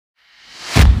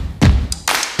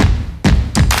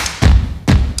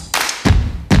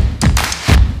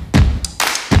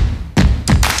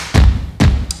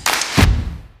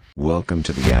Welcome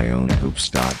to the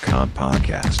IonaHoops.com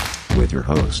podcast with your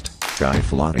host, Guy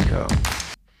Flatico.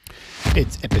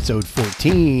 It's episode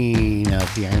 14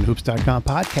 of the IonaHoops.com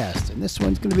podcast, and this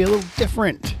one's going to be a little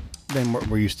different than what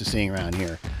we're used to seeing around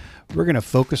here. We're going to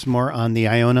focus more on the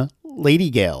Iona Lady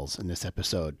Gales in this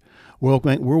episode. We're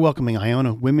welcoming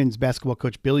Iona women's basketball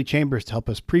coach Billy Chambers to help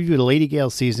us preview the Lady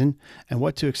Gales season and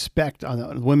what to expect on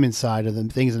the women's side of the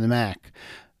things in the MAC.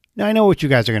 Now, I know what you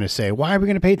guys are going to say. Why are we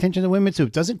going to pay attention to women's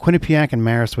hoop? Doesn't Quinnipiac and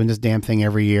Marist win this damn thing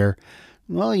every year?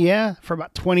 Well, yeah, for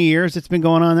about 20 years it's been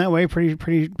going on that way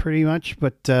pretty much,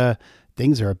 but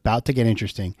things are about to get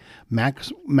interesting. MAC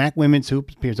women's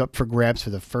hoop appears up for grabs for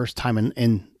the first time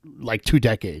in like 2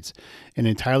 decades. An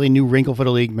entirely new wrinkle for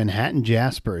the league, Manhattan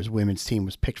Jaspers women's team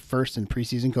was picked first in the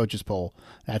preseason coaches poll.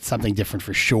 That's something different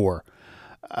for sure.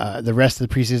 The rest of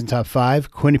the preseason top 5,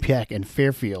 Quinnipiac and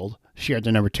Fairfield, shared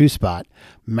the number 2 spot.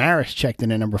 Marist checked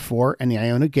in at number 4, and the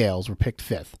Iona Gales were picked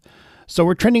 5th. So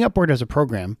we're trending upward as a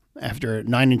program after a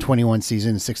 9-21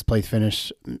 season, a 6th place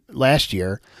finish last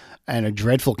year, and a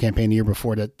dreadful campaign the year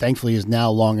before that thankfully is now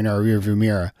long in our rearview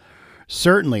mirror.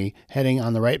 Certainly heading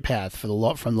on the right path from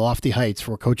the lofty heights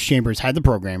where Coach Chambers had the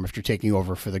program after taking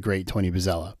over for the great Tony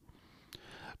Bozzella.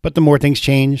 But the more things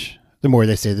change, the more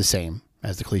they stay the same,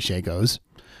 as the cliche goes.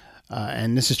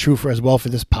 And this is true as well for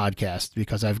this podcast,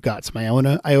 because I've got some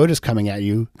Iotas coming at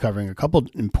you, covering a couple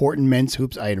important men's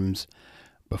hoops items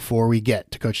before we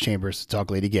get to Coach Chambers to talk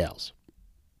Lady Gales.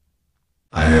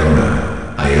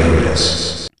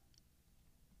 Iotas.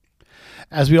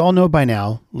 As we all know by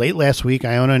now, late last week,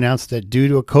 Iona announced that due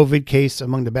to a COVID case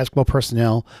among the basketball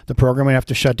personnel, the program would have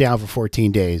to shut down for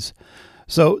 14 days.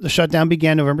 So the shutdown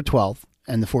began November 12th,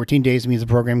 and the 14 days means the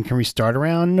program can restart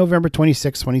around November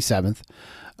 26th, 27th.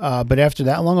 But after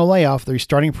that long a layoff, the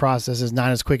restarting process is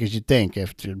not as quick as you'd think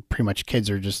if pretty much kids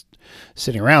are just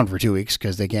sitting around for 2 weeks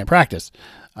because they can't practice.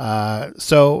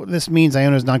 So this means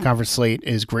Iona's non-conference slate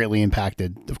is greatly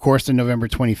impacted. Of course, the November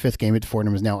 25th game at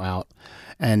Fordham is now out.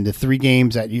 And the 3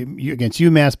 games against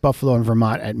UMass, Buffalo, and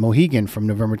Vermont at Mohegan from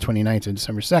November 29th to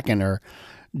December 2nd are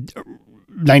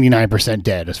 99%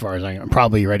 dead as far as I'm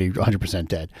probably already 100%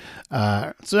 dead.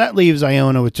 So that leaves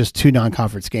Iona with just 2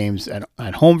 non-conference games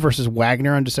at home versus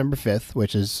Wagner on December 5th,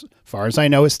 which is, as far as I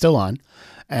know, is still on,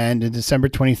 and the December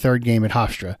 23rd game at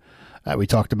Hofstra that we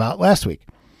talked about last week.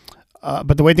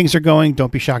 But the way things are going,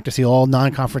 don't be shocked to see all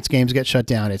non-conference games get shut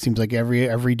down. It seems like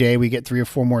every day we get 3 or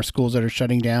 4 more schools that are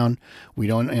shutting down. We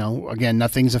don't, again,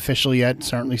 nothing's official yet.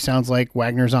 Certainly sounds like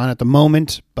Wagner's on at the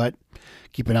moment, but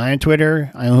keep an eye on Twitter,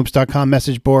 IonaHoops.com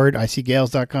message board,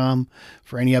 ICGales.com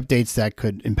for any updates that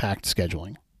could impact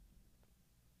scheduling.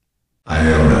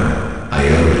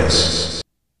 Iotas.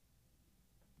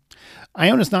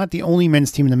 Iona's not the only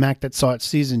men's team in the MAC that saw its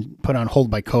season put on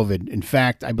hold by COVID. In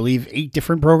fact, I believe 8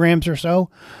 different programs or so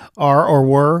are or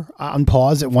were on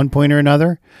pause at one point or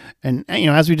another. And,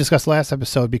 as we discussed last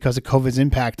episode, because of COVID's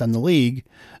impact on the league,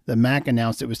 the MAC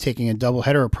announced it was taking a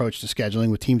doubleheader approach to scheduling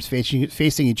with teams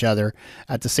facing each other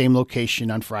at the same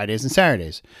location on Fridays and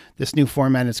Saturdays. This new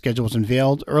formatted schedule was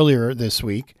unveiled earlier this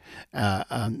week,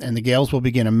 and the Gales will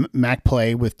begin a MAC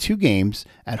play with 2 games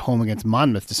at home against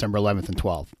Monmouth December 11th and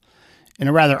 12th. In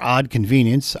a rather odd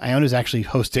convenience, Iona is actually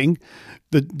hosting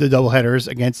the doubleheaders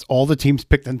against all the teams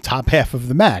picked in the top half of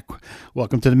the MAC.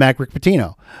 Welcome to the MAC, Rick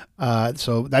Pitino.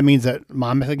 So that means that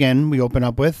Monmouth, again, we open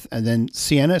up with, and then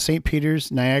Siena, St.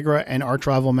 Peter's, Niagara, and arch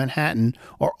rival Manhattan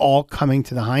are all coming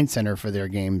to the Heinz Center for their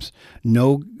games.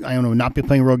 No, Iona will not be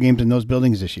playing road games in those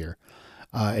buildings this year.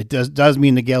 It does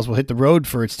mean the Gales will hit the road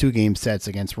for its 2 game sets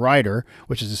against Rider,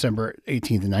 which is December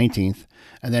 18th and 19th.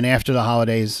 And then after the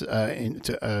holidays,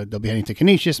 they'll be heading to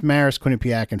Canisius, Marist,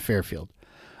 Quinnipiac, and Fairfield.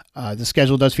 The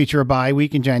schedule does feature a bye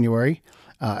week in January.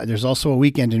 There's also a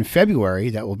weekend in February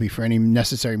that will be for any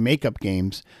necessary makeup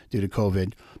games due to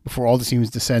COVID before all the teams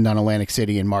descend on Atlantic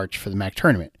City in March for the MAC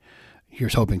tournament.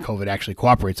 Here's hoping COVID actually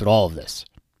cooperates with all of this.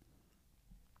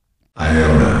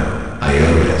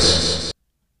 Iotas.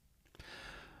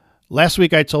 Last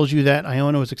week, I told you that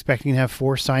Iona was expecting to have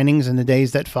 4 signings in the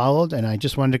days that followed, and I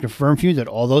just wanted to confirm for you that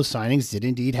all those signings did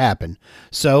indeed happen.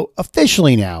 So,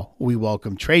 officially now, we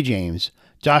welcome Trey James,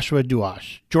 Joshua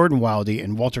Duash, Jordan Wildy,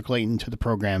 and Walter Clayton to the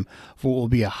program for what will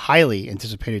be a highly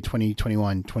anticipated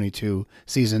 2021-22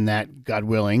 season that, God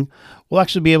willing, we'll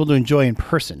actually be able to enjoy in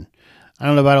person. I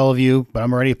don't know about all of you, but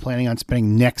I'm already planning on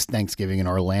spending next Thanksgiving in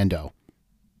Orlando.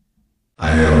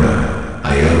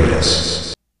 Iotas.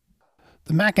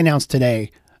 The MAC announced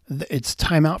today It's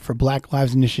Time Out for Black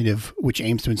Lives initiative, which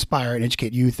aims to inspire and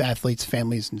educate youth, athletes,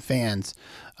 families, and fans.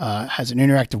 Has an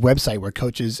interactive website where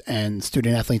coaches and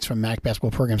student athletes from MAC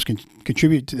basketball programs can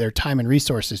contribute to their time and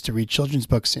resources to read children's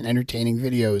books and entertaining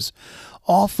videos,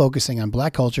 all focusing on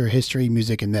Black culture, history,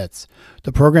 music, and myths.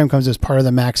 The program comes as part of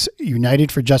the MAC's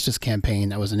United for Justice campaign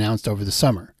that was announced over the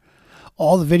summer.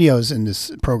 All the videos in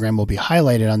this program will be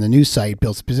highlighted on the news site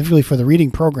built specifically for the reading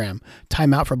program,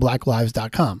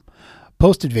 timeoutforblacklives.com.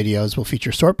 Posted videos will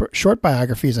feature short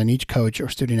biographies on each coach or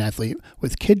student athlete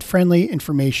with kid-friendly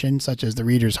information such as the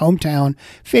reader's hometown,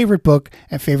 favorite book,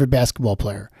 and favorite basketball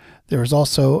player. There is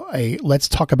also a Let's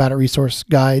Talk About It resource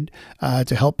guide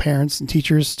to help parents and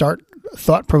teachers start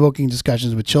thought-provoking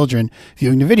discussions with children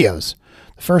viewing the videos.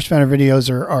 The first round of videos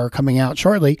are coming out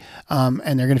shortly,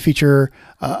 and they're going to feature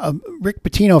Rick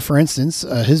Pitino, for instance,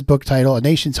 his book title, A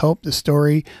Nation's Hope, the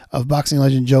story of boxing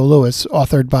legend Joe Louis,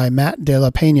 authored by Matt De La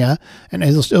Pena and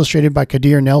illustrated by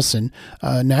Kadir Nelson.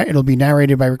 It'll be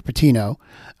narrated by Rick Pitino,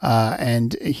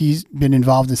 and he's been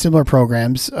involved in similar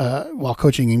programs while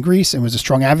coaching in Greece and was a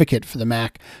strong advocate for the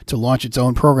MAC to launch its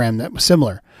own program that was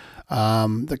similar.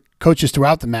 The coaches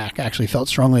throughout the MAC actually felt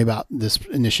strongly about this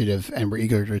initiative and were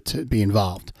eager to be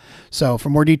involved. So for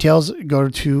more details, go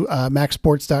to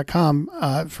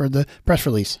macsports.com for the press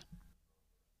release.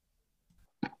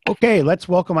 Okay, let's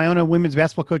welcome Iona women's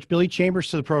basketball coach Billy Chambers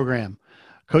to the program.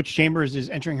 Coach Chambers is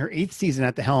entering her 8th season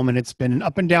at the helm, and it's been an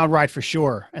up and down ride for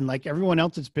sure. And like everyone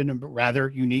else, it's been a rather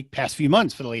unique past few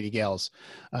months for the Lady Gales,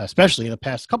 especially in the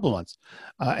past couple of months.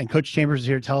 And Coach Chambers is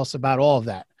here to tell us about all of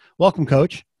that. Welcome,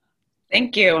 Coach.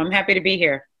 Thank you. I'm happy to be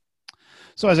here.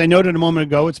 So as I noted a moment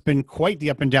ago, it's been quite the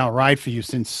up and down ride for you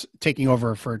since taking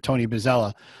over for Tony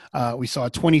Bozzella. We saw a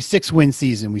 26-win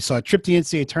season. We saw a trip to the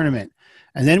NCAA tournament.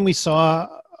 And then we saw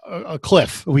a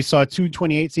cliff. We saw a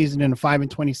 2-28 season and a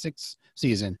 5-26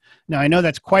 season. Now, I know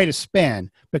that's quite a span,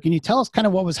 but can you tell us kind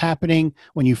of what was happening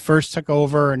when you first took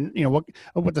over and, you know,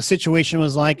 what the situation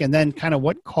was like and then kind of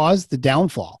what caused the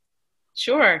downfall?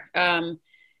 Sure.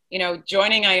 You know,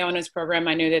 joining Iona's program,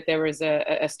 I knew that there was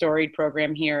a storied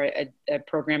program here, a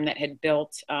program that had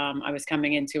built. I was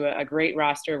coming into a great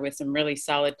roster with some really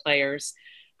solid players,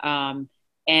 and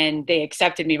they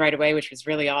accepted me right away, which was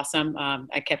really awesome.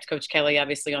 I kept Coach Kelly,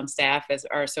 obviously, on staff as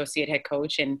our associate head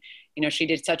coach, and, you know, she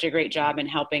did such a great job in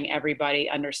helping everybody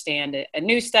understand a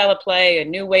new style of play, a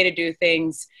new way to do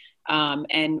things.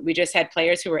 And we just had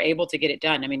players who were able to get it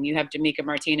done. I mean, you have Jamaica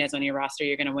Martinez on your roster,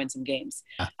 you're going to win some games,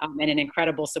 and an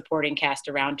incredible supporting cast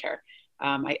around her.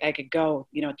 I could go,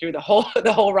 you know, through the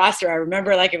whole roster. I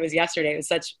remember like it was yesterday. It was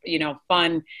such, you know,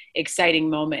 fun, exciting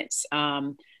moments.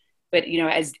 But, you know,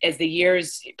 as the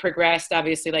years progressed,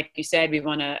 obviously, like you said, we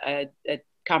won a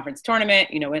conference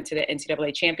tournament, you know, went to the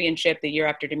NCAA championship the year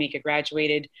after Jamaica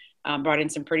graduated, brought in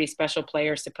some pretty special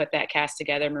players to put that cast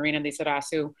together. Marina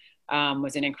Lizarazu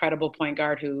was an incredible point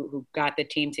guard who got the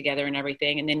team together and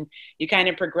everything. And then you kind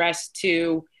of progress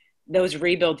to those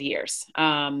rebuild years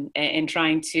and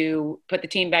trying to put the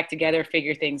team back together,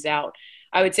 figure things out.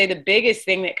 I would say the biggest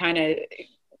thing that kind of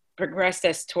progressed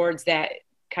us towards that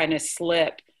kind of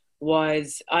slip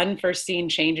was unforeseen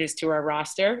changes to our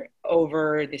roster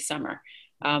over the summer.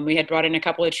 We had brought in a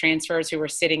couple of transfers who were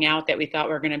sitting out that we thought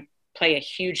were going to play a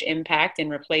huge impact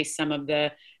and replace some of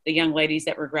the young ladies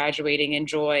that were graduating in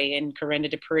Joy and Corinda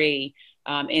Dupree,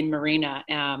 in Marina.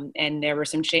 And there were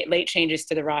some late changes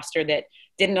to the roster that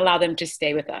didn't allow them to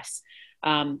stay with us.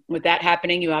 With that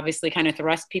happening, you obviously kind of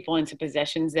thrust people into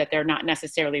positions that they're not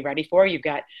necessarily ready for. You've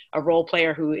got a role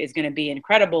player who is going to be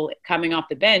incredible coming off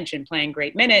the bench and playing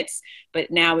great minutes,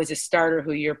 but now is a starter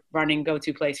who you're running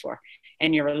go-to plays for.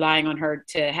 And you're relying on her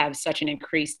to have such an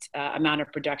increased amount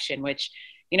of production, which,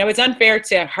 you know, it's unfair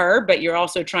to her, but you're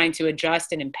also trying to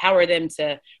adjust and empower them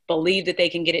to believe that they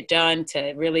can get it done,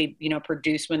 to really, you know,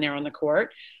 produce when they're on the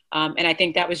court. And I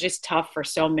think that was just tough for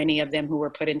so many of them who were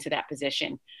put into that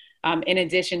position. In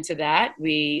addition to that,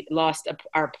 we lost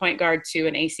our point guard to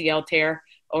an ACL tear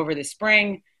over the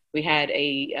spring. We had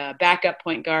a backup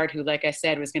point guard who, like I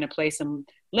said, was going to play some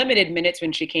limited minutes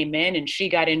when she came in, and she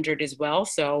got injured as well.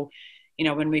 So, you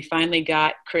know, when we finally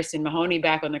got Kristen Mahoney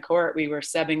back on the court, we were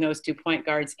subbing those 2 point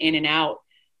guards in and out.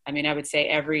 I mean, I would say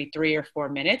every 3 or 4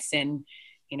 minutes. And,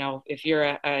 you know, if you're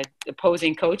a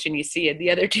opposing coach and you see it,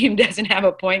 the other team doesn't have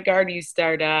a point guard, you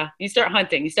start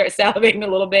hunting, you start salivating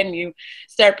a little bit, and you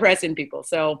start pressing people.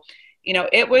 So, you know,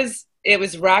 it was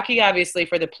rocky, obviously,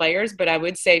 for the players, but I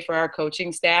would say for our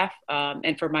coaching staff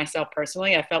and for myself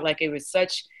personally, I felt like it was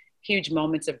such huge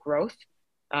moments of growth.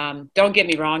 Don't get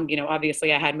me wrong, you know,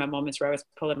 obviously I had my moments where I was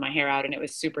pulling my hair out and it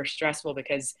was super stressful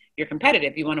because you're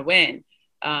competitive, you want to win.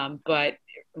 But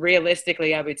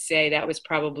realistically, I would say that was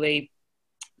probably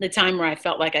the time where I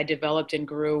felt like I developed and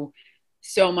grew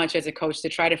so much as a coach, to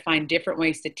try to find different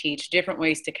ways to teach, different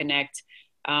ways to connect,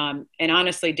 and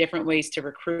honestly, different ways to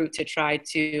recruit, to try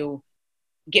to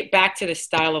get back to the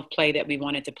style of play that we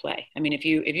wanted to play. I mean, if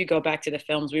you go back to the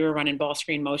films, we were running ball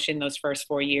screen motion those first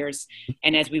 4 years.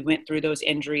 And as we went through those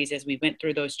injuries, as we went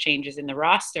through those changes in the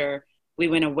roster, we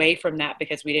went away from that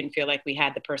because we didn't feel like we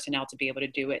had the personnel to be able to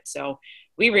do it. So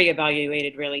we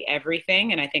reevaluated really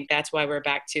everything. And I think that's why we're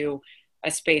back to a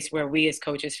space where we as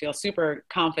coaches feel super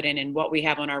confident in what we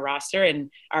have on our roster and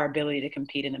our ability to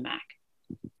compete in the MAC.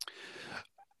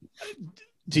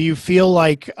 Do you feel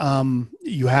like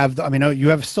you have? I mean,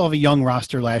 you still have a young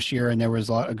roster last year, and there was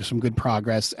some good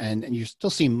progress, and you still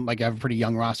seem like you have a pretty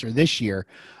young roster this year.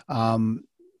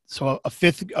 So a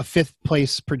fifth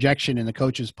place projection in the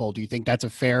coaches poll. Do you think that's a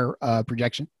fair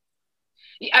projection?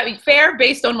 I mean, fair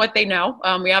based on what they know.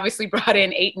 We obviously brought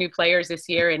in 8 new players this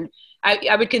year, and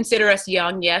I would consider us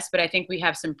young, yes, but I think we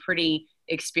have some pretty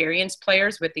experienced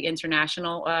players with the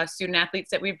international student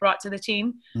athletes that we've brought to the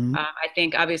team. Mm-hmm. I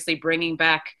think obviously bringing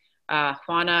back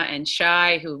Juana and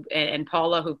Shai and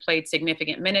Paula, who played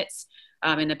significant minutes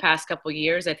in the past couple of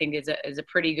years, I think is a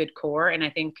pretty good core. And I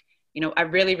think, I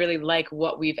really, really like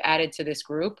what we've added to this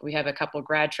group. We have a couple of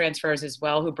grad transfers as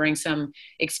well who bring some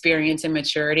experience and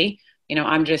maturity.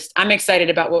 I'm excited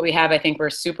about what we have. I think we're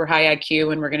super high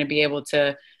IQ, and we're going to be able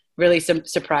to really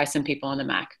surprise some people in the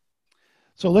MAC.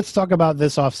 So let's talk about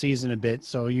this offseason a bit.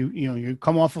 So you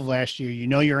come off of last year,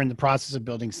 you're in the process of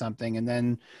building something, and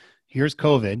then here's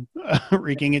COVID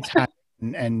wreaking its havoc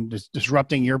and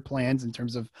disrupting your plans in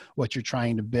terms of what you're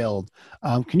trying to build.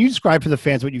 Can you describe for the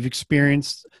fans what you've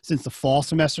experienced since the fall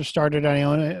semester started at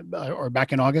Iona or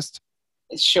back in August?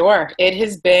 Sure. It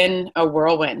has been a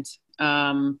whirlwind.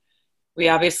 We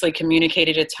obviously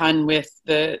communicated a ton with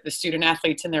the student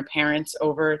athletes and their parents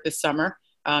over the summer.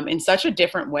 In such a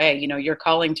different way. You're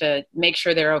calling to make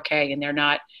sure they're okay and they're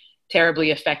not terribly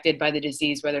affected by the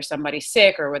disease, whether somebody's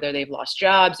sick or whether they've lost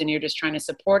jobs, and you're just trying to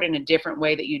support in a different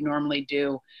way that you normally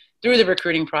do through the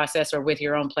recruiting process or with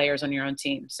your own players on your own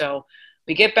team. So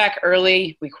we get back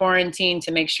early, we quarantine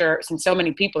to make sure, since so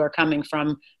many people are coming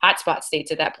from hotspot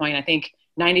states at that point, I think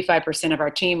 95% of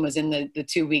our team was in the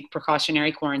 2-week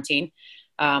precautionary quarantine.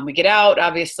 We get out,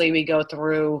 obviously we go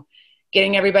through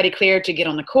getting everybody cleared to get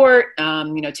on the court,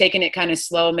 taking it kind of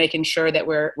slow, making sure that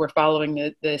we're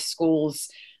following the schools,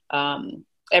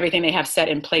 everything they have set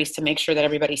in place to make sure that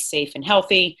everybody's safe and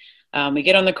healthy. We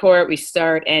get on the court, we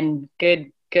start, and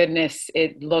goodness,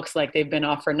 it looks like they've been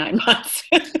off for 9 months.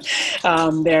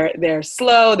 They're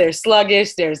slow, they're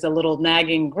sluggish, there's a little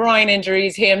nagging groin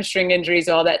injuries, hamstring injuries,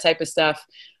 all that type of stuff.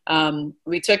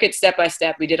 We took it step by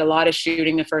step. We did a lot of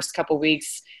shooting the first couple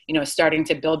weeks, starting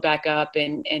to build back up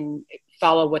and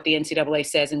follow what the NCAA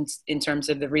says in terms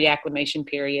of the reacclimation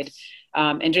period,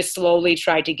 and just slowly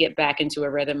tried to get back into a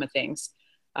rhythm of things.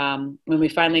 When we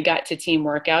finally got to team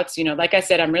workouts, like I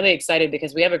said, I'm really excited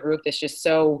because we have a group that's just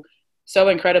so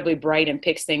incredibly bright and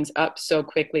picks things up so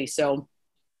quickly. So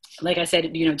like I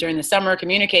said, during the summer,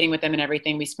 communicating with them and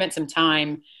everything, we spent some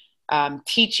time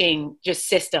teaching just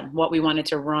system, what we wanted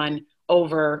to run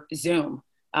over Zoom,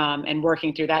 and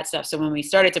working through that stuff. So when we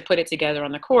started to put it together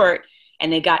on the court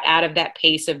and they got out of that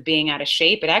pace of being out of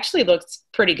shape, it actually looked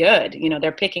pretty good.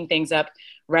 They're picking things up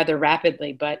rather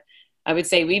rapidly, but I would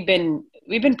say we've been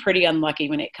pretty unlucky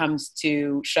when it comes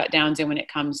to shutdowns and when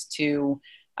it comes to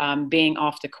being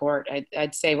off the court.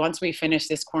 I'd say once we finish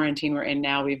this quarantine we're in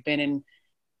now, we've been in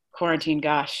quarantine,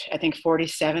 I think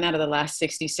 47 out of the last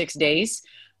 66 days,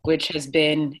 which has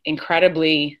been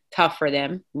incredibly tough for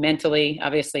them mentally,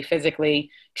 obviously physically,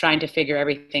 trying to figure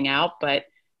everything out. But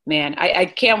man, I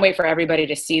can't wait for everybody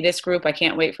to see this group. I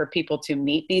can't wait for people to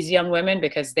meet these young women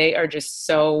because they are just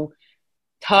so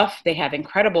tough. They have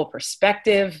incredible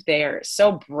perspective. They are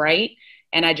so bright.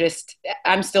 And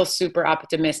I'm still super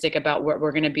optimistic about what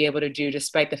we're going to be able to do,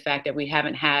 despite the fact that we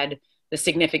haven't had the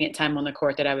significant time on the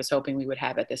court that I was hoping we would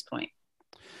have at this point.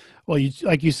 Well,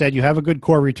 like you said, you have a good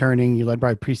core returning. You led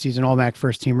by preseason All-MAC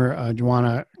first teamer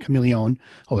Juana Camilion.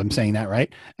 Hope I'm saying that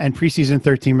right. And preseason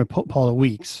third teamer Paula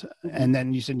Weeks. And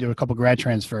then you said do a couple grad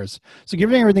transfers. So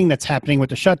given everything that's happening with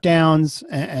the shutdowns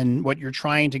and what you're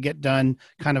trying to get done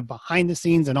kind of behind the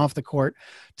scenes and off the court,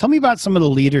 tell me about some of the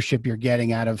leadership you're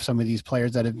getting out of some of these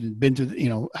players that have been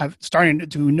through, have starting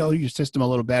to know your system a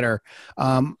little better.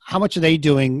 How much are they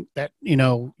doing that,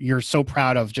 you're so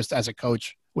proud of just as a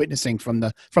coach? Witnessing from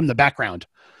the background?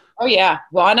 Oh yeah.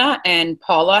 Juana and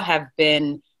Paula have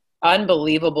been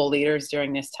unbelievable leaders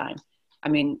during this time. I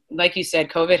mean, like you said,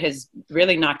 COVID has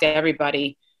really knocked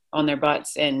everybody on their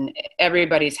butts, and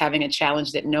everybody's having a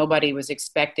challenge that nobody was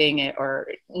expecting it, or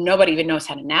nobody even knows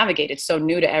how to navigate. It's so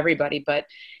new to everybody, but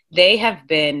they have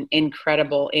been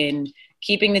incredible in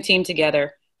keeping the team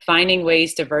together, finding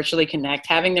ways to virtually connect,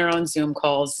 having their own Zoom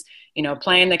calls,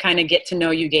 playing the kind of get to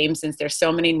know you game, since there's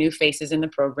so many new faces in the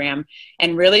program,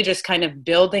 and really just kind of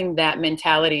building that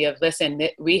mentality of, listen,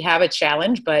 we have a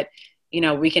challenge, but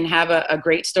we can have a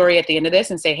great story at the end of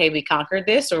this and say, hey, we conquered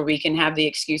this, or we can have the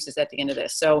excuses at the end of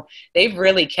this. So they've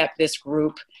really kept this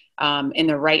group in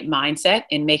the right mindset,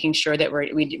 in making sure that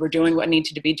we're doing what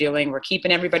needs to be doing. We're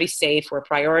keeping everybody safe. We're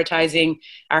prioritizing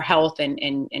our health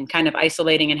and kind of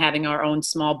isolating and having our own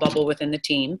small bubble within the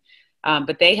team.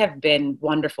 But they have been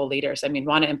wonderful leaders. I mean,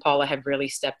 Juana and Paula have really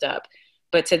stepped up.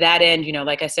 But to that end,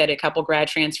 like I said, a couple grad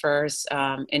transfers,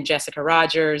 and Jessica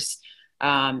Rogers,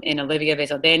 and Olivia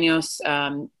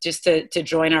Vezaldanos, just to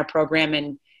join our program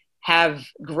and have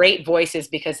great voices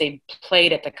because they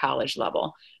played at the college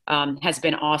level, has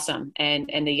been awesome. And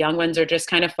the young ones are just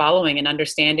kind of following and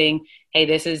understanding, hey,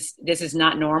 this is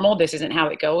not normal. This isn't how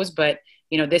it goes, but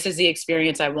this is the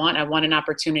experience I want. I want an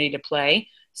opportunity to play.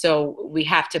 So we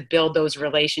have to build those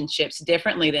relationships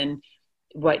differently than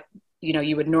what,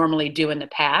 you would normally do in the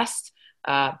past.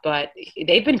 But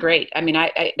they've been great. I mean,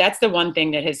 I that's the one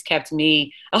thing that has kept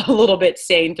me a little bit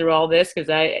sane through all this. Cause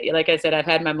like I said, I've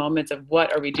had my moments of,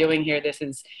 what are we doing here? This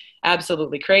is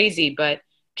absolutely crazy. But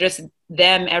just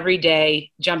them every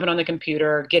day, jumping on the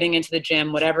computer, getting into the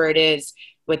gym, whatever it is,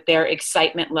 with their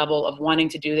excitement level of wanting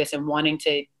to do this and wanting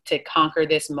to conquer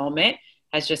this moment,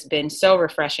 has just been so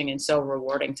refreshing and so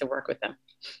rewarding to work with them.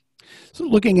 So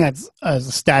looking at the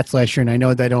stats last year, and I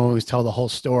know they don't always tell the whole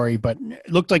story, but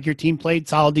it looked like your team played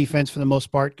solid defense for the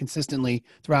most part consistently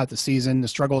throughout the season. The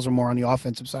struggles are more on the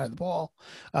offensive side of the ball.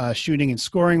 Shooting and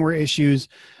scoring were issues.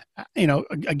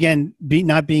 Again,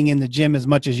 not being in the gym as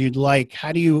much as you'd like.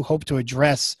 How do you hope to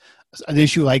address an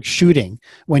issue like shooting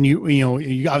when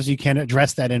you obviously can't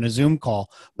address that in a Zoom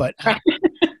call, but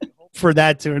for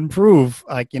that to improve,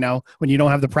 when you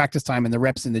don't have the practice time and the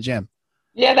reps in the gym?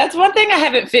 Yeah, that's one thing I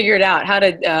haven't figured out, how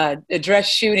to address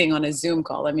shooting on a Zoom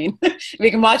call. I mean, we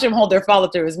can watch them hold their follow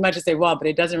through as much as they want, but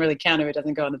it doesn't really count if it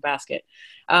doesn't go in the basket.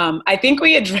 I think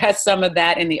we addressed some of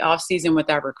that in the off season with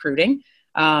our recruiting.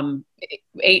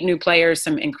 8 new players,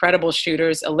 some incredible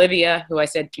shooters. Olivia, who I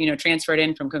said, transferred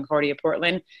in from Concordia,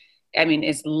 Portland, I mean,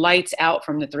 is lights out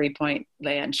from the 3-point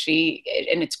land.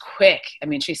 And it's quick. I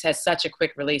mean, she has such a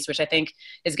quick release, which I think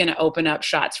is going to open up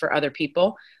shots for other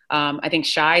people. I think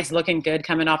Shai's looking good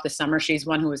coming off the summer. She's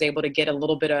one who was able to get a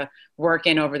little bit of work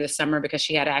in over the summer because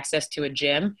she had access to a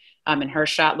gym, and her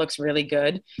shot looks really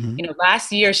good. Mm-hmm.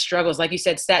 Last year's struggles, like you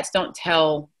said, stats don't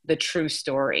tell the true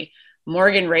story.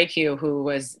 Morgan Raku, who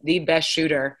was the best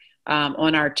shooter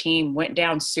on our team, went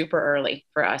down super early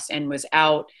for us and was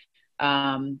out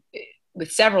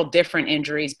with several different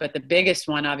injuries, but the biggest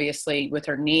one, obviously, with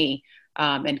her knee,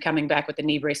 and coming back with the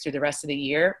knee brace through the rest of the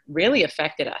year, really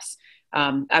affected us.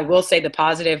 I will say the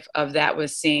positive of that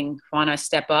was seeing Juana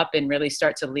step up and really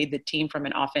start to lead the team from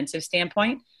an offensive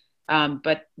standpoint.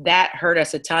 But that hurt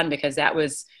us a ton because that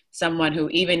was someone who,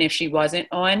 even if she wasn't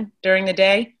on during the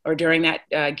day or during that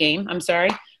game,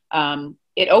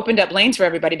 it opened up lanes for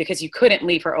everybody because you couldn't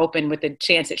leave her open with the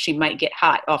chance that she might get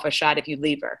hot off a shot if you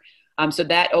leave her. So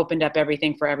that opened up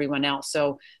everything for everyone else.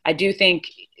 So I do think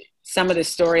some of the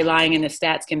storyline and the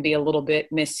stats can be a little bit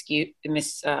skewed. Can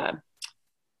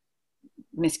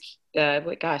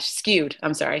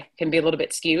be a little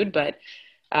bit skewed, but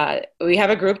we have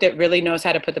a group that really knows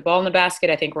how to put the ball in the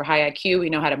basket. I think we're high IQ. We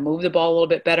know how to move the ball a little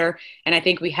bit better. And I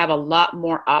think we have a lot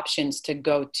more options to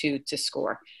go to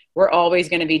score. We're always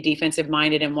going to be defensive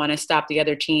minded and want to stop the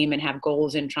other team and have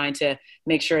goals and trying to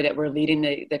make sure that we're leading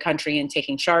the country and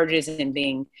taking charges and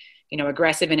being,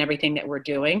 aggressive in everything that we're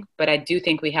doing. But I do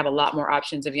think we have a lot more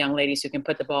options of young ladies who can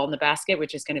put the ball in the basket,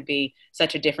 which is going to be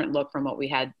such a different look from what we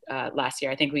had last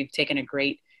year. I think we've taken a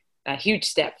huge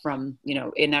step from,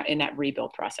 in that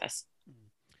rebuild process.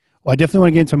 Well, I definitely want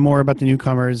to get into more about the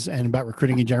newcomers and about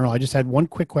recruiting in general. I just had one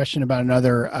quick question about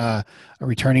another a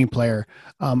returning player.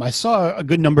 I saw a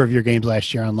good number of your games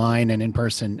last year online and in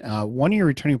person. One of your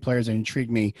returning players that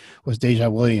intrigued me was Deja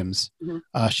Williams.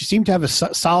 Mm-hmm. She seemed to have a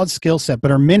solid skill set,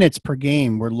 but her minutes per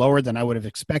game were lower than I would have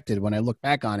expected when I look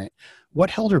back on it.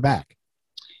 What held her back?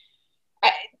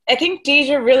 I think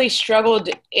Deja really struggled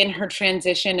in her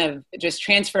transition of just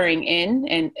transferring in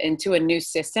and into a new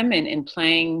system and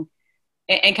playing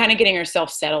and kind of getting herself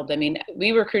settled. I mean,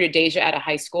 we recruited Deja out of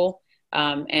high school,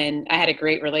 and I had a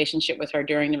great relationship with her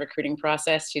during the recruiting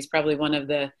process. She's probably one of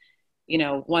the,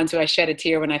 ones who I shed a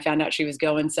tear when I found out she was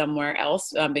going somewhere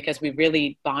else, because we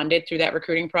really bonded through that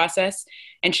recruiting process.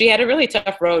 And she had a really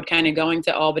tough road kind of going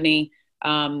to Albany,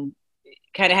 kind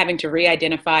of having to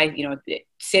re-identify,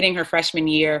 sitting her freshman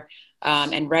year,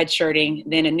 and redshirting,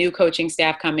 then a new coaching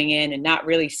staff coming in and not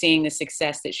really seeing the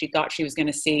success that she thought she was going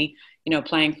to see,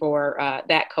 playing for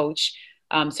that coach.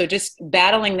 So just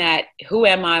battling that, who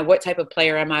am I? What type of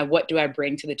player am I? What do I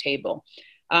bring to the table?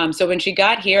 So when she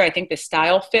got here, I think the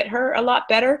style fit her a lot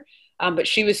better. But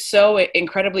she was so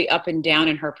incredibly up and down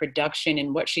in her production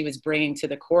and what she was bringing to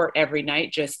the court every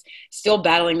night, just still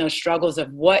battling those struggles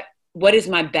of what is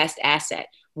my best asset?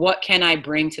 What can I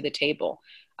bring to the table?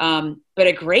 But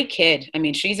a great kid. I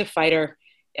mean, she's a fighter.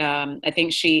 I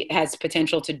think she has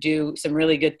potential to do some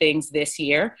really good things this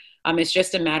year. It's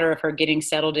just a matter of her getting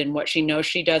settled in what she knows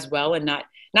she does well and not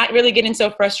really getting so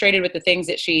frustrated with the things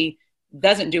that she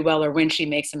doesn't do well or when she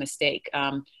makes a mistake.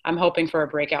 I'm hoping for a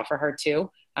breakout for her too,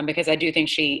 because I do think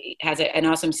she has an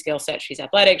awesome skill set. She's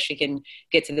athletic. She can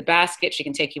get to the basket. She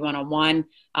can take you one-on-one.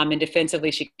 And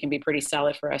defensively, she can be pretty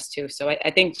solid for us too. So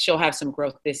I think she'll have some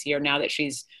growth this year now that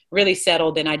she's really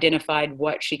settled and identified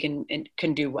what she can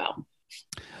do well.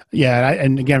 Yeah,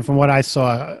 and again, from what I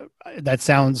saw, that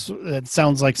sounds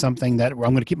like something that I'm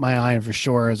going to keep my eye on for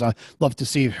sure. As I love to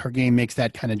see if her game makes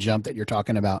that kind of jump that you're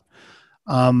talking about.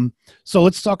 So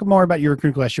let's talk more about your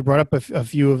recruiting class. You brought up a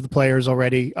few of the players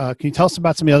already. Can you tell us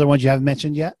about some of the other ones you haven't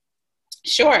mentioned yet?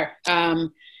 Sure.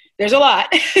 There's a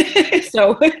lot.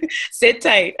 So sit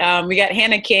tight. We got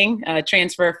Hannah King,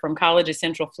 transfer from College of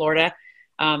Central Florida,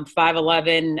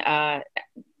 5'11",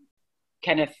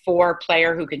 kind of 4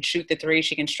 player who can shoot the three.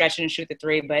 She can stretch and shoot the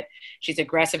three, but she's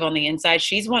aggressive on the inside.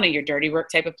 She's one of your dirty work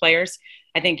type of players.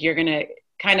 I think you're going to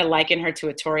kind of liken her to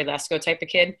a Tori Lesko type of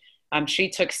kid. She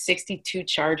took 62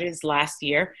 charges last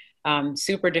year.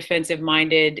 Super defensive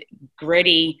minded,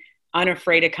 gritty,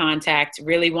 unafraid of contact,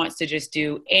 really wants to just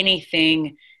do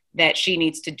anything that she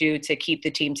needs to do to keep the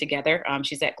team together.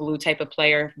 She's that glue type of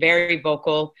player, very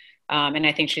vocal. And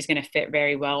I think she's going to fit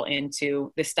very well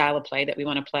into the style of play that we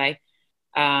want to play.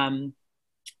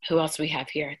 Who else we have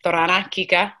here? Thorana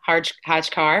Kika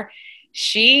Hajkar.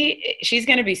 She's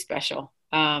going to be special.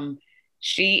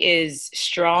 She is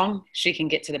strong. She can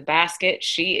get to the basket.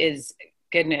 She is,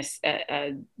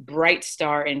 a bright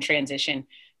star in transition.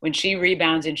 When she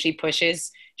rebounds and she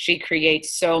pushes, she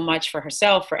creates so much for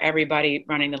herself, for everybody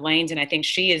running the lanes. And I think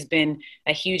she has been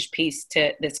a huge piece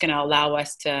that's going to allow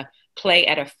us to play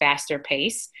at a faster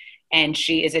pace. And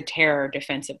she is a terror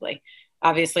defensively.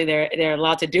 Obviously, they're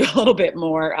allowed to do a little bit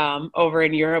more over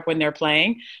in Europe when they're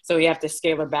playing. So we have to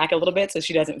scale her back a little bit so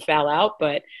she doesn't foul out.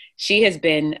 But she has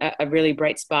been a really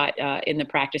bright spot in the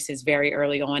practices very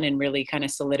early on and really kind of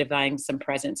solidifying some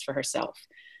presence for herself.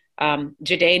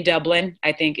 Jadae Dublin,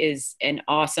 I think, is an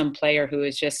awesome player who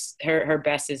is just her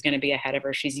best is going to be ahead of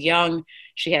her. She's young.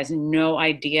 She has no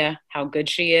idea how good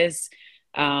she is.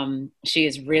 She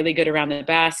is really good around the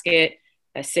basket.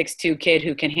 A 6'2" kid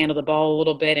who can handle the ball a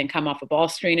little bit and come off a ball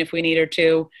screen if we need her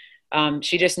to.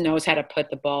 She just knows how to put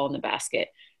the ball in the basket.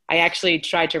 I actually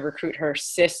tried to recruit her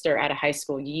sister out of high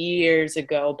school years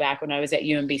ago, back when I was at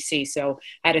UMBC. So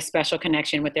I had a special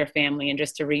connection with their family, and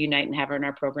just to reunite and have her in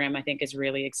our program, I think is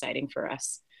really exciting for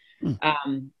us.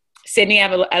 Sydney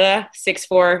Avalella,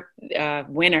 6'4",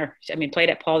 winner. I mean, played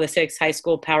at Paul VI High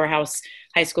School, powerhouse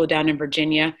high school down in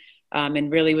Virginia.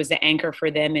 And really was the anchor for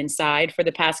them inside for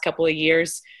the past couple of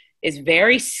years, is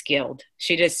very skilled.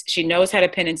 She knows how to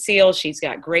pin and seal. She's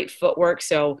got great footwork.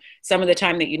 So some of the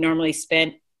time that you normally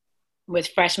spent with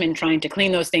freshmen trying to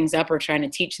clean those things up or trying to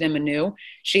teach them anew,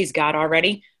 she's got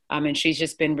already. And she's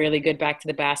just been really good back to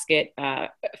the basket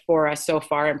for us so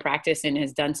far in practice, and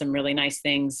has done some really nice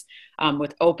things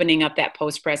with opening up that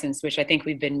post presence, which I think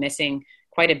we've been missing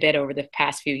quite a bit over the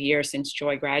past few years since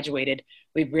Joy graduated.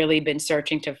 We've really been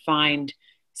searching to find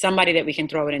somebody that we can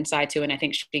throw it inside to, and I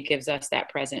think she gives us that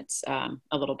presence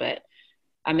a little bit.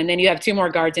 And then you have 2 more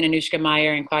guards in Anushka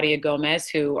Meyer and Claudia Gomez,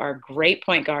 who are great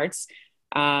point guards,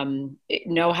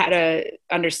 know how to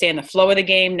understand the flow of the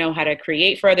game, know how to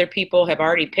create for other people, have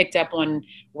already picked up on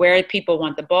where people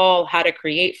want the ball, how to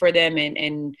create for them,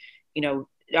 and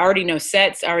already know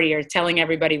sets, already are telling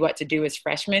everybody what to do as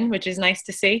freshmen, which is nice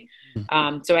to see.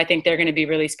 So I think they're going to be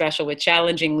really special with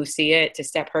challenging Lucia to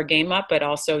step her game up, but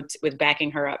also with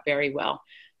backing her up very well.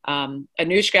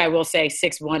 Anushka, I will say,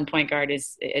 6'1" point guard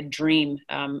is a dream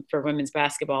for women's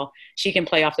basketball. She can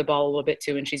play off the ball a little bit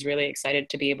too, and she's really excited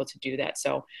to be able to do that.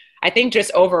 So I think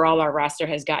just overall our roster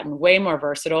has gotten way more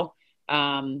versatile.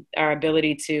 Our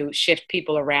ability to shift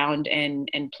people around and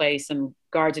play some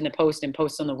guards in the post and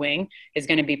post on the wing is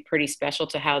going to be pretty special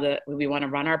to how we want to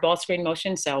run our ball screen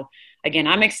motion. So again,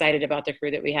 I'm excited about the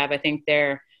crew that we have. I think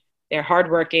they're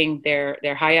hardworking, they're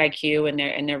high IQ,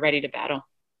 and they're ready to battle.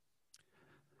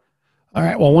 All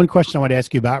right. Well, one question I want to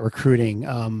ask you about recruiting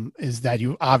is that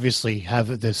you obviously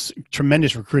have this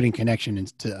tremendous recruiting connection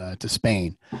to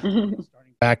Spain. Starting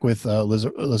back with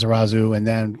Lizarazu, and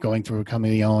then going through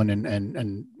Camillon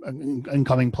and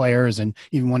incoming players, and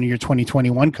even one of your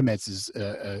 2021 commits is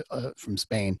from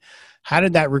Spain. How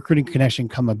did that recruiting connection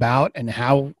come about, and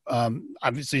how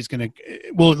obviously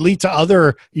will it lead to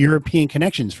other European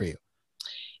connections for you?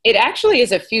 It actually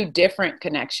is a few different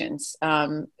connections.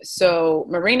 So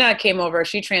Marina came over,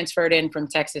 she transferred in from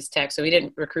Texas Tech. So we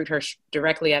didn't recruit her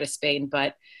directly out of Spain,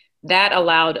 but that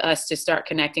allowed us to start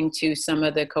connecting to some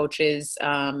of the coaches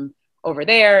over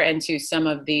there, and to some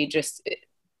of the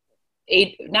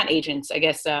not agents, I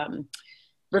guess,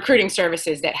 recruiting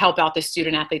services that help out the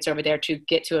student athletes over there to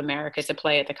get to America to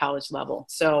play at the college level.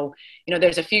 So,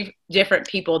 there's a few different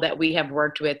people that we have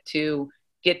worked with to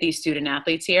get these student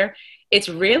athletes here. It's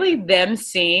really them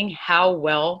seeing how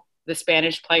well the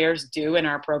Spanish players do in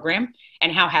our program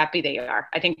and how happy they are.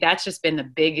 I think that's just been the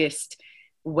biggest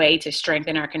way to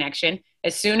strengthen our connection.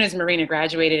 As soon as Marina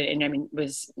graduated and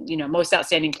was, most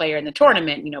outstanding player in the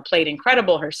tournament, played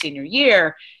incredible her senior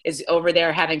year, is over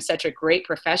there having such a great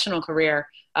professional career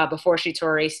before she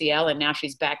tore her ACL, and now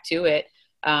she's back to it.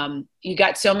 You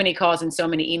got so many calls and so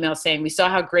many emails saying, we saw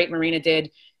how great Marina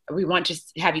did. We want to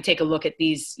have you take a look at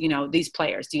these, these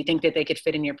players. Do you think that they could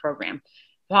fit in your program?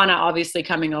 Juana obviously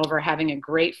coming over, having a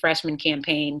great freshman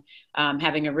campaign,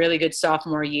 having a really good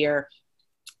sophomore year,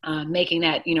 making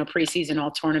that, preseason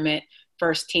all tournament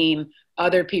first team.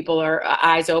 Other people are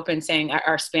eyes open saying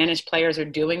our Spanish players are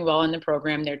doing well in the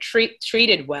program. They're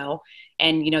treated well.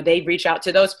 And, they reach out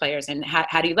to those players and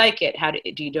how do you like it?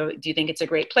 Do you think it's a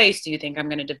great place? Do you think I'm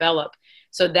going to develop?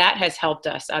 So that has helped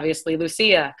us. Obviously,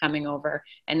 Lucia coming over,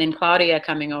 and then Claudia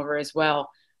coming over as well,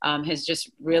 has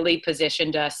just really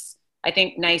positioned us, I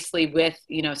think, nicely with,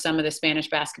 some of the Spanish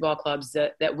basketball clubs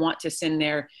that want to send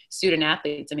their student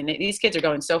athletes. I mean, these kids are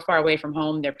going so far away from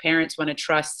home. Their parents want to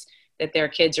trust that their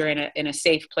kids are in a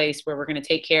safe place where we're going to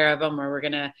take care of them, where we're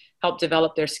going to help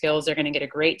develop their skills. They're going to get a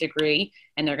great degree,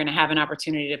 and they're going to have an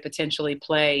opportunity to potentially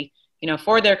play,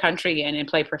 for their country and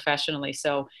play professionally.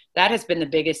 So that has been the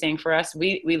biggest thing for us.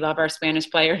 We love our Spanish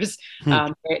players.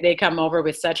 They come over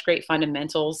with such great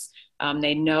fundamentals.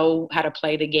 They know how to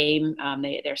play the game.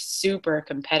 They're super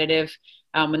competitive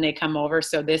when they come over.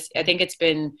 So I think it's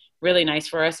been really nice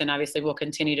for us, and obviously we'll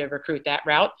continue to recruit that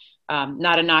route.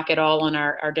 Not a knock at all on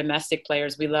our domestic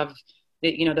players. We love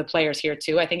the players here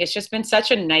too. I think it's just been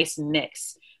such a nice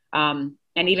mix. And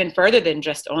even further than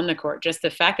just on the court, just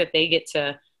the fact that they get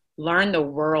to learn the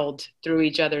world through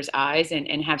each other's eyes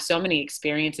and have so many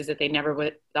experiences that they never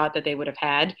would thought that they would have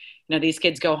had. These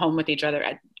kids go home with each other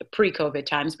at pre-COVID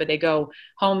times, but they go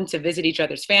home to visit each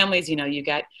other's families. You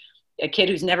got a kid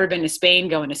who's never been to Spain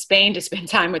going to Spain to spend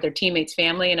time with their teammates'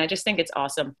 family. And I just think it's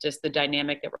awesome, just the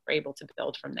dynamic that we're able to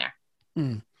build from there.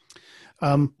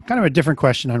 Kind of a different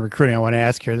question on recruiting I want to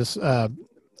ask here.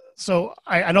 So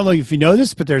I don't know if you know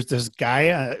this, but there's this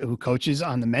guy who coaches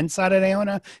on the men's side at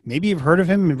Iona. Maybe you've heard of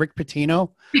him, Rick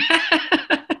Pitino.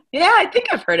 Yeah, I think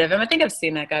I've heard of him. I think I've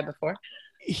seen that guy before.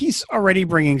 He's already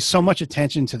bringing so much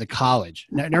attention to the college.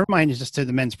 Now, never mind just to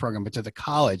the men's program, but to the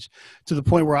college, to the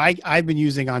point where I've been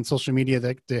using on social media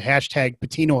the hashtag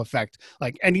Pitino effect.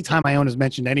 Like anytime Iona is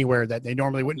mentioned anywhere that they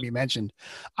normally wouldn't be mentioned.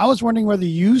 I was wondering whether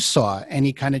you saw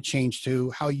any kind of change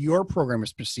to how your program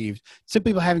is perceived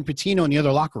simply by having Pitino in the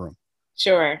other locker room.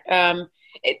 Sure. I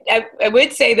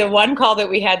would say the one call that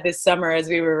we had this summer as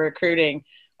we were recruiting,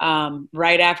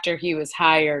 right after he was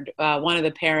hired, one of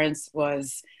the parents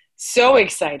was so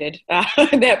excited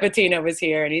that Pitino was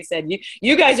here. And he said,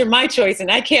 you guys are my choice, and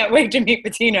I can't wait to meet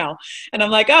Pitino. And I'm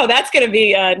like, oh, that's going to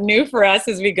be new for us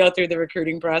as we go through the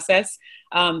recruiting process.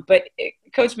 But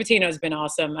Coach Pitino has been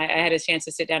awesome. I had a chance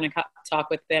to sit down and talk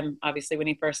with them, obviously, when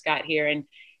he first got here. And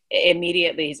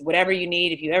immediately, whatever you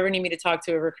need, if you ever need me to talk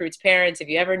to a recruit's parents, if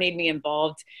you ever need me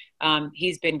involved,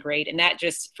 he's been great. And that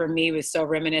just, for me, was so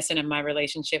reminiscent of my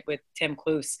relationship with Tim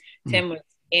Kloos. Tim was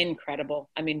incredible.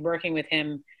 I mean, working with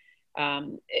him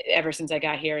ever since I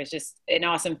got here is just an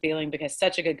awesome feeling, because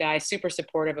such a good guy, super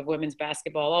supportive of women's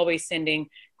basketball, always sending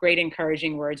great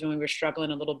encouraging words when we were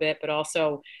struggling a little bit, but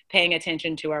also paying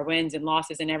attention to our wins and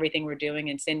losses and everything we're doing,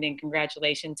 and sending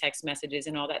congratulations text messages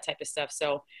and all that type of stuff.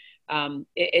 So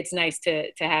it's nice to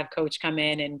have Coach come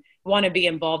in and want to be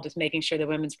involved with making sure the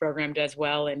women's program does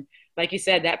well. And like you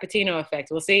said, that Pitino effect,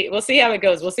 we'll see how it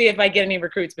goes. We'll see if I get any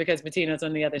recruits because Pitino's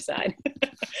on the other side.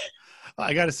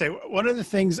 I got to say, one of the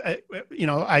things,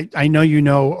 I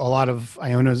know a lot of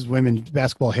Iona's women's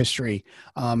basketball history,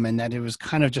 and that it was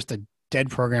kind of just a dead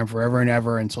program forever and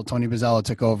ever until Tony Bozzella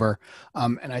took over.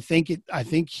 And I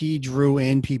think he drew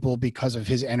in people because of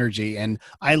his energy. And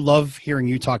I love hearing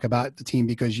you talk about the team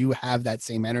because you have that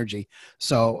same energy.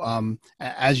 So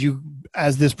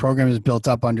as this program is built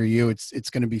up under you, it's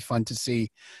going to be fun to see.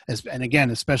 And again,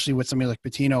 especially with somebody like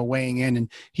Pitino weighing in,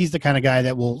 and he's the kind of guy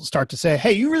that will start to say,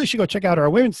 "Hey, you really should go check out our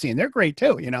women's team. They're great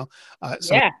too."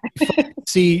 So Yeah.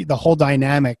 see the whole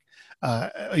dynamic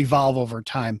evolve over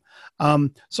time.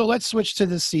 So let's switch to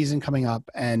this season coming up.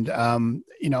 And,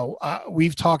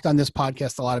 we've talked on this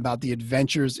podcast a lot about the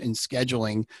adventures in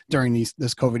scheduling during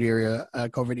this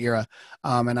COVID era.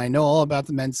 And I know all about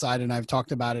the men's side, and I've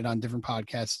talked about it on different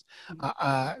podcasts.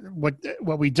 What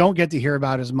we don't get to hear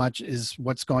about as much is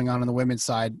what's going on the women's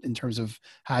side in terms of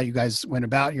how you guys went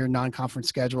about your non-conference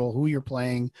schedule, who you're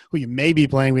playing, who you may be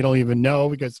playing. We don't even know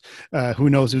because who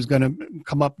knows who's going to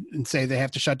come up and say they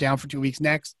have to shut down for 2 weeks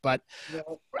next. But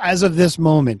as of this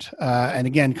moment, and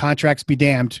again, contracts be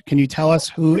damned, can you tell us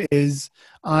who is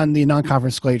on the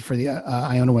non-conference slate for the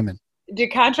Iona women? Do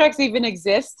contracts even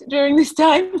exist during this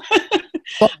time?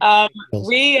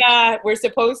 We're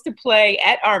supposed to play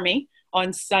at Army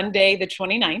on Sunday, the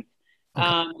 29th.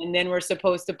 Okay. And then we're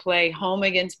supposed to play home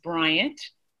against Bryant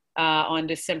on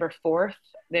December 4th.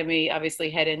 Then we obviously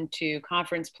head into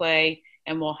conference play,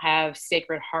 and we'll have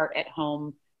Sacred Heart at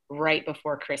home right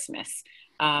before Christmas.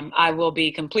 I will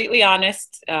be completely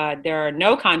honest. There are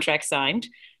no contracts signed.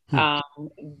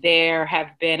 There have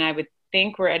been, I would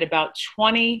think we're at about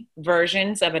 20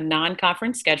 versions of a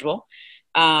non-conference schedule.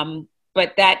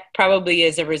 But that probably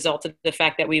is a result of the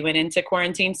fact that we went into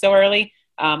quarantine so early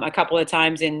a couple of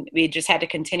times, and we just had to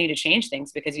continue to change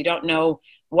things because you don't know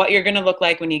what you're going to look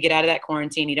like when you get out of that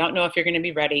quarantine. You don't know if you're going to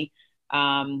be ready.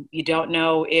 You don't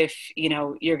know if,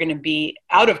 you're going to be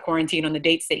out of quarantine on the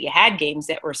dates that you had games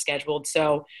that were scheduled.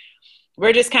 So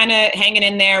we're just kind of hanging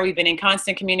in there. We've been in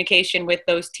constant communication with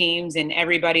those teams, and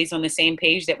everybody's on the same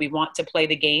page that we want to play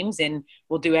the games, and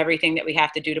we'll do everything that we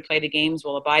have to do to play the games.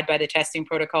 We'll abide by the testing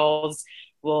protocols.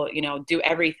 We'll, do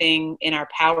everything in our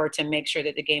power to make sure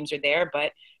that the games are there.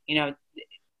 But,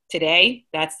 today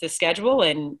that's the schedule,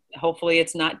 and hopefully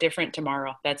it's not different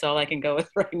tomorrow. That's all I can go with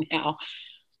right now.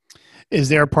 Is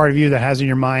there a part of you that has in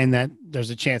your mind that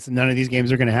there's a chance that none of these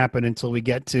games are going to happen until we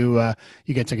get to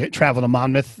travel to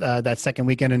Monmouth that second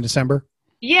weekend in December?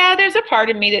 Yeah, there's a part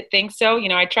of me that thinks so.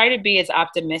 I try to be as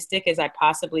optimistic as I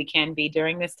possibly can be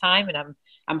during this time, and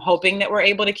I'm hoping that we're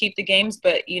able to keep the games.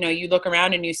 But you look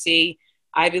around and you see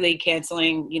Ivy League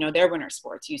canceling their winter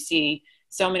sports. You see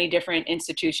so many different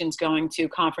institutions going to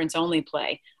conference only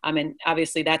play. And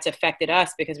obviously that's affected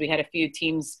us because we had a few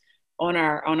teams on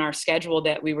our schedule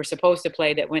that we were supposed to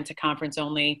play that went to conference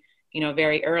only,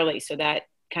 very early. So that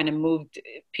kind of moved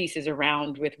pieces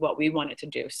around with what we wanted to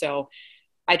do. So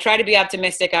I try to be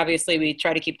optimistic. Obviously, we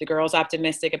try to keep the girls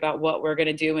optimistic about what we're going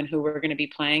to do and who we're going to be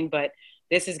playing. But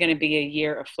this is going to be a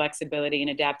year of flexibility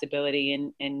and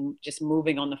adaptability and just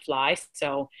moving on the fly.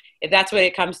 So if that's what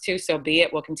it comes to, so be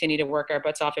it. We'll continue to work our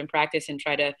butts off in practice and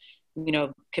try to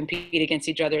compete against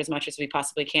each other as much as we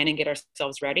possibly can and get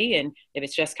ourselves ready. And if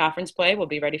it's just conference play, we'll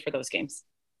be ready for those games.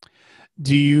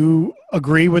 Do you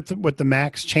agree with the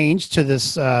MAC's change to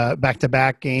this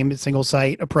back-to-back game single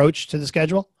site approach to the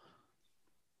schedule?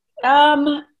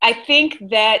 I think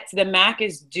that the MAC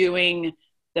is doing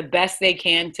the best they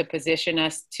can to position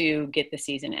us to get the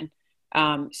season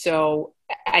in. So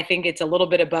I think it's a little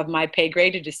bit above my pay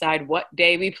grade to decide what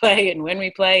day we play and when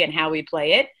we play and how we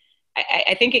play it.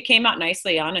 I think it came out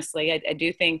nicely, honestly. I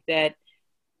do think that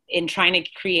in trying to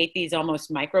create these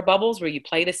almost micro bubbles where you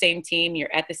play the same team,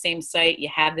 you're at the same site, you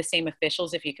have the same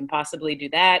officials, if you can possibly do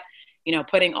that,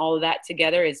 putting all of that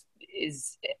together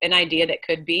is an idea that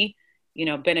could be,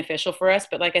 beneficial for us.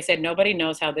 But like I said, nobody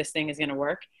knows how this thing is going to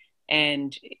work.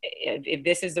 And if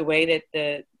this is the way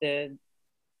that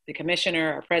the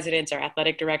commissioner, our presidents, our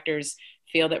athletic directors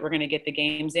feel that we're going to get the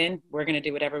games in, we're going to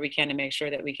do whatever we can to make sure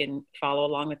that we can follow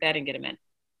along with that and get them in.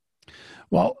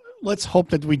 Well, let's hope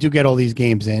that we do get all these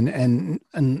games in.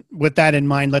 And with that in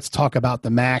mind, let's talk about the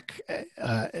MAC,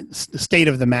 the state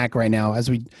of the MAC right now. As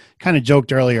we kind of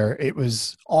joked earlier, it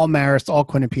was all Marist, all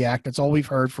Quinnipiac. That's all we've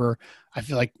heard for, I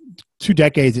feel like, 2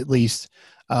 decades at least.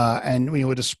 And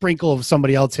with a sprinkle of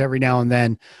somebody else every now and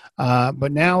then.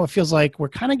 But now it feels like we're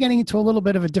kind of getting into a little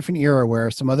bit of a different era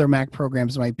where some other MAC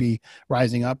programs might be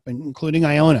rising up, including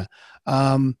Iona.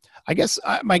 I guess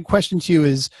my question to you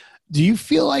is, do you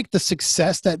feel like the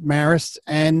success that Marist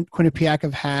and Quinnipiac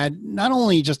have had, not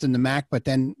only just in the MAC, but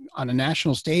then on a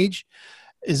national stage,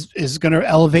 is going to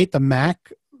elevate the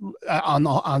MAC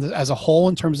as a whole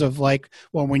in terms of like,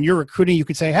 well, when you're recruiting, you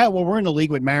could say, hey, well, we're in the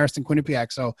league with Marist and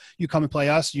Quinnipiac, so you come and play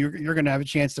us. You're going to have a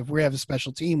chance if we have a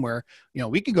special team where,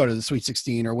 we could go to the Sweet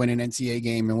 16 or win an NCAA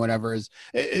game and whatever.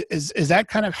 Is that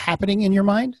kind of happening in your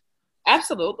mind?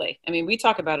 Absolutely. I mean, we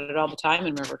talk about it all the time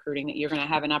when we're recruiting, that you're going to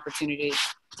have an opportunity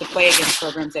to play against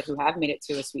programs who have made it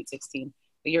to a Sweet 16.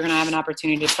 But you're going to have an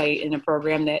opportunity to play in a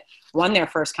program that won their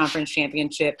first conference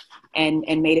championship and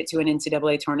made it to an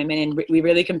NCAA tournament. And we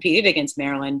really competed against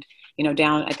Maryland,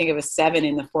 down, I think it was 7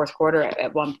 in the fourth quarter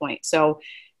at one point. So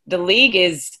the league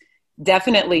is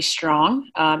definitely strong.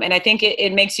 And I think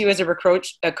it makes you as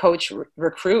a coach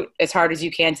recruit as hard as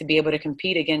you can to be able to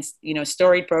compete against,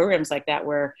 storied programs like that,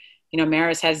 where,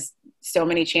 Marist has so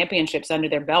many championships under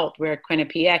their belt, where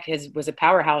Quinnipiac was a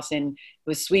powerhouse and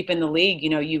was sweeping the league.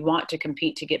 You want to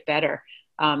compete to get better.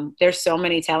 There's so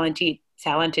many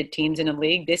talented teams in the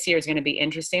league. This year is going to be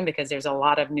interesting because there's a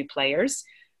lot of new players.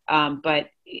 But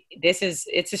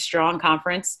it's a strong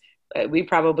conference. We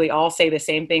probably all say the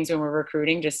same things when we're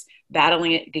recruiting, just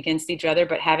battling it against each other,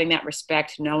 but having that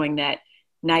respect, knowing that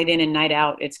night in and night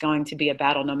out, it's going to be a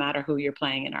battle no matter who you're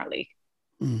playing in our league.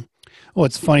 Mm. Well,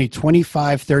 it's funny,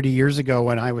 25, 30 years ago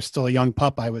when I was still a young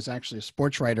pup, I was actually a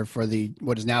sports writer for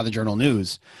what is now the Journal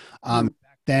News. Back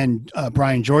then,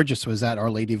 Brian Georges was at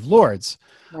Our Lady of Lourdes.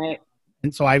 Right.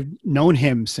 And so I've known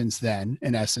him since then,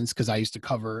 in essence, because I used to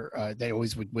cover, they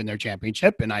always would win their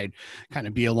championship and I'd kind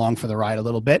of be along for the ride a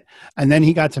little bit. And then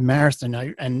he got to Marist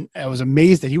and I was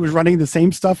amazed that he was running the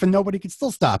same stuff and nobody could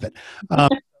still stop it.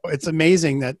 It's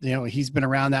amazing that, he's been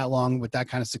around that long with that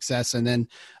kind of success. And then,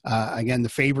 again, the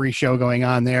Fabry show going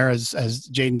on there, as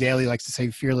Jaden Daly likes to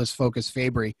say, fearless, focus,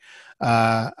 Fabry.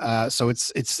 So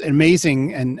it's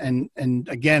amazing. And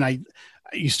again,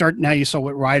 you saw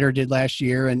what Ryder did last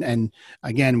year. And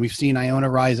again, we've seen Iona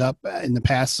rise up in the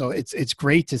past. So it's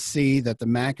great to see that the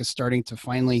MAC is starting to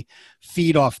finally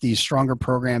feed off these stronger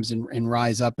programs and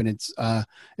rise up. And it's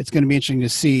going to be interesting to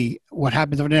see what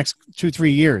happens over the next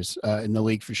 2-3 years in the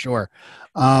league for sure.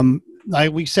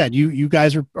 Like we said, you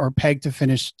guys are pegged to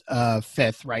finish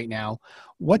 5th right now.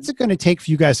 What's it going to take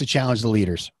for you guys to challenge the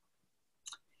leaders?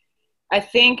 I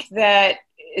think that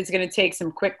it's going to take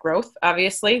some quick growth,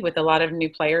 obviously, with a lot of new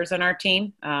players on our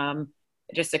team.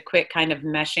 Just a quick kind of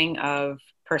meshing of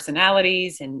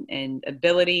personalities and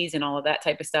abilities and all of that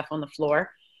type of stuff on the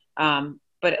floor.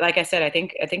 But like I said, I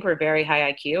think we're very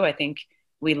high IQ. I think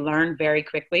we learn very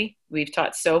quickly. We've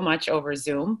taught so much over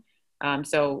Zoom.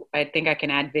 So I think I can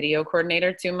add video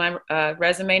coordinator to my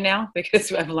resume now,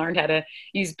 because I've learned how to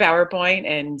use PowerPoint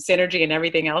and Synergy and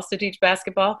everything else to teach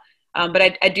basketball.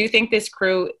 But I do think this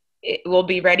crew will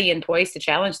be ready and poised to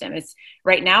challenge them.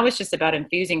 Right now it's just about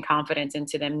infusing confidence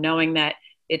into them, knowing that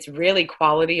it's really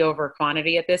quality over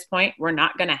quantity at this point. We're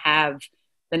not going to have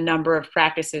the number of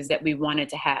practices that we wanted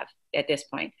to have at this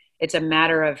point. It's a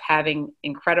matter of having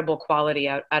incredible quality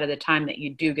out of the time that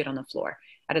you do get on the floor,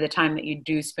 out of the time that you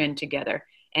do spend together,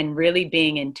 and really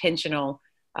being intentional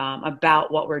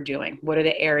about what we're doing. What are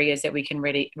the areas that we can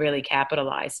really, really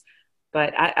capitalize?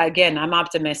 But I'm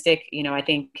optimistic. I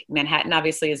think Manhattan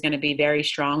obviously is going to be very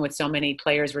strong with so many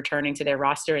players returning to their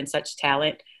roster and such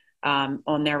talent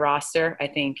on their roster. I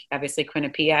think obviously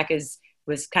Quinnipiac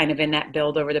was kind of in that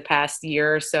build over the past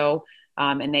year or so.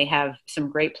 And they have some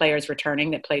great players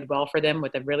returning that played well for them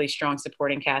with a really strong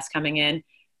supporting cast coming in.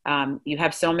 You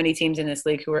have so many teams in this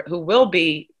league who will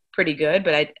be pretty good,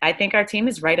 but I think our team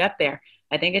is right up there.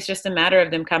 I think it's just a matter of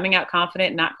them coming out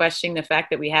confident, not questioning the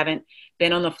fact that we haven't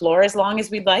been on the floor as long as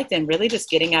we'd liked, and really just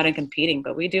getting out and competing.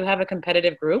 But we do have a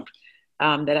competitive group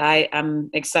that I'm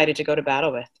excited to go to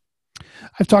battle with.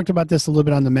 I've talked about this a little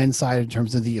bit on the men's side in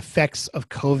terms of the effects of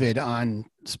COVID on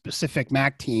specific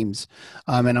MAC teams.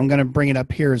 And I'm going to bring it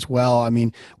up here as well. I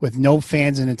mean, with no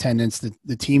fans in attendance,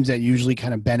 the teams that usually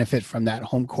kind of benefit from that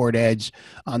home court edge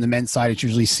on the men's side, it's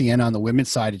usually Siena. On the women's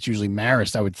side, it's usually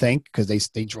Marist, I would think, because they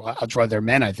outdraw their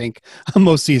men, I think,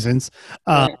 most seasons.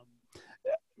 Right.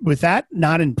 With that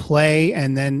not in play,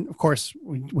 and then, of course,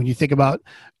 when you think about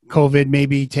COVID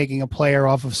maybe taking a player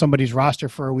off of somebody's roster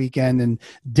for a weekend, and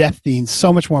depth being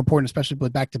so much more important, especially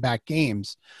with back-to-back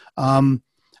games. How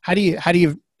do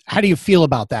you feel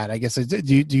about that? I guess,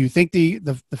 do you think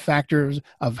the factors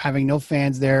of having no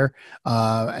fans there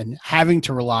and having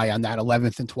to rely on that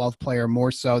 11th and 12th player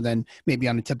more so than maybe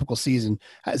on a typical season,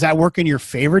 does that work in your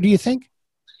favor, do you think?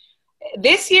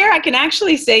 This year, I can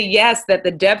actually say yes, that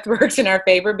the depth works in our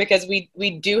favor, because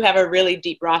we do have a really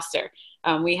deep roster.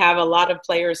 We have a lot of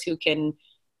players who can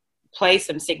play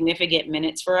some significant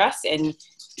minutes for us. And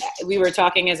we were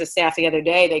talking as a staff the other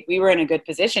day, like we were in a good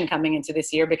position coming into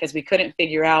this year because we couldn't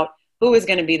figure out who was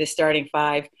going to be the starting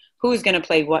five, who's going to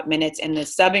play what minutes, and the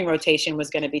subbing rotation was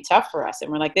going to be tough for us.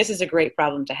 And we're like, this is a great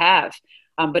problem to have.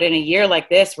 But in a year like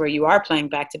this, where you are playing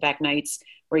back-to-back nights,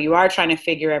 where you are trying to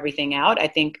figure everything out, I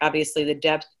think obviously the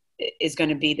depth is going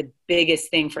to be the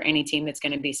biggest thing for any team that's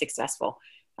going to be successful.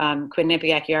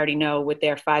 Quinnipiac, you already know, with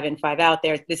their 5 in, 5 out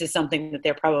there, this is something that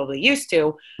they're probably used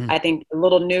to. I think a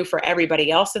little new for everybody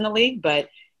else in the league, but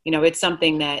it's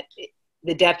something that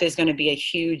the depth is going to be a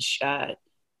huge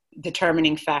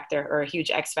determining factor, or a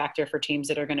huge X factor for teams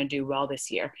that are going to do well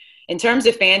this year. In terms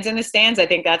of fans in the stands, I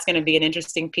think that's going to be an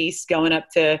interesting piece going up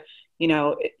to,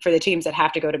 for the teams that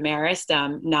have to go to Marist,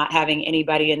 not having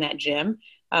anybody in that gym.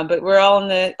 But we're all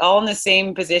in the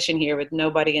same position here with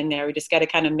nobody in there. We just got to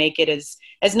kind of make it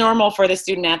as normal for the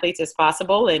student athletes as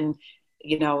possible. And,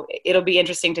 it'll be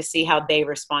interesting to see how they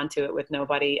respond to it with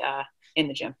nobody in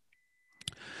the gym.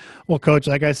 Well, Coach,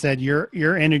 like I said, your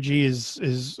energy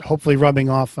is hopefully rubbing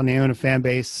off on the Iona fan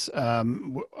base.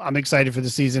 I'm excited for the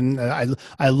season.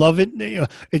 I love it.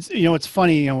 It's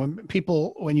funny.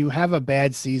 When you have a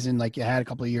bad season like you had a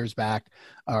couple of years back,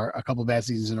 or a couple of bad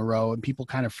seasons in a row, and people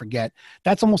kind of forget,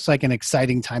 that's almost like an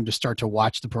exciting time to start to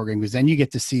watch the program, because then you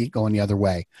get to see it going the other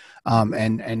way.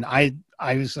 You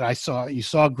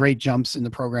saw great jumps in the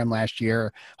program last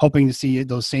year, hoping to see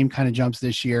those same kind of jumps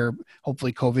this year.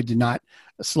 Hopefully COVID did not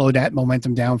slow that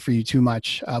momentum down for you too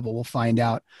much, but we'll find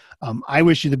out. I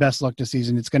wish you the best luck this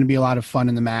season. It's going to be a lot of fun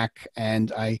in the MAC,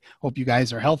 and I hope you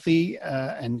guys are healthy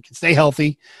and can stay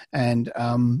healthy, and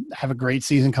have a great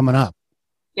season coming up.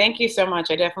 Thank you so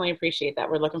much. I definitely appreciate that.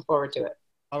 We're looking forward to it.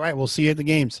 All right. We'll see you at the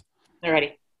games. All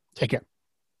righty. Take care.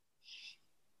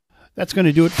 That's going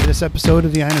to do it for this episode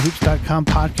of the IonaHoops.com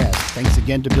podcast. Thanks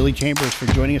again to Billy Chambers for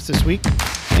joining us this week,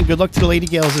 and good luck to the Lady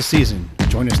Gales this season.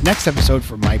 Join us next episode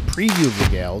for my preview of the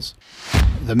Gales,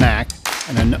 the MAC,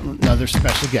 and another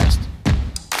special guest.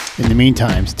 In the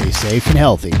meantime, stay safe and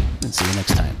healthy, and see you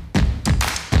next time.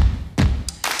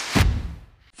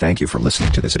 Thank you for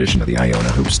listening to this edition of the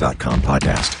IonaHoops.com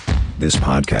podcast. This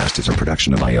podcast is a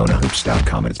production of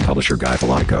IonaHoops.com and its publisher Guy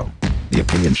Filatico. The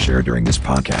opinions shared during this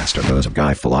podcast are those of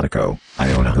Guy Filatico,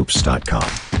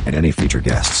 IonaHoops.com, and any featured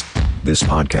guests. This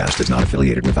podcast is not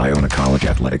affiliated with Iona College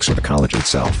Athletics or the college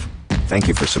itself. Thank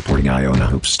you for supporting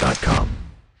IonaHoops.com.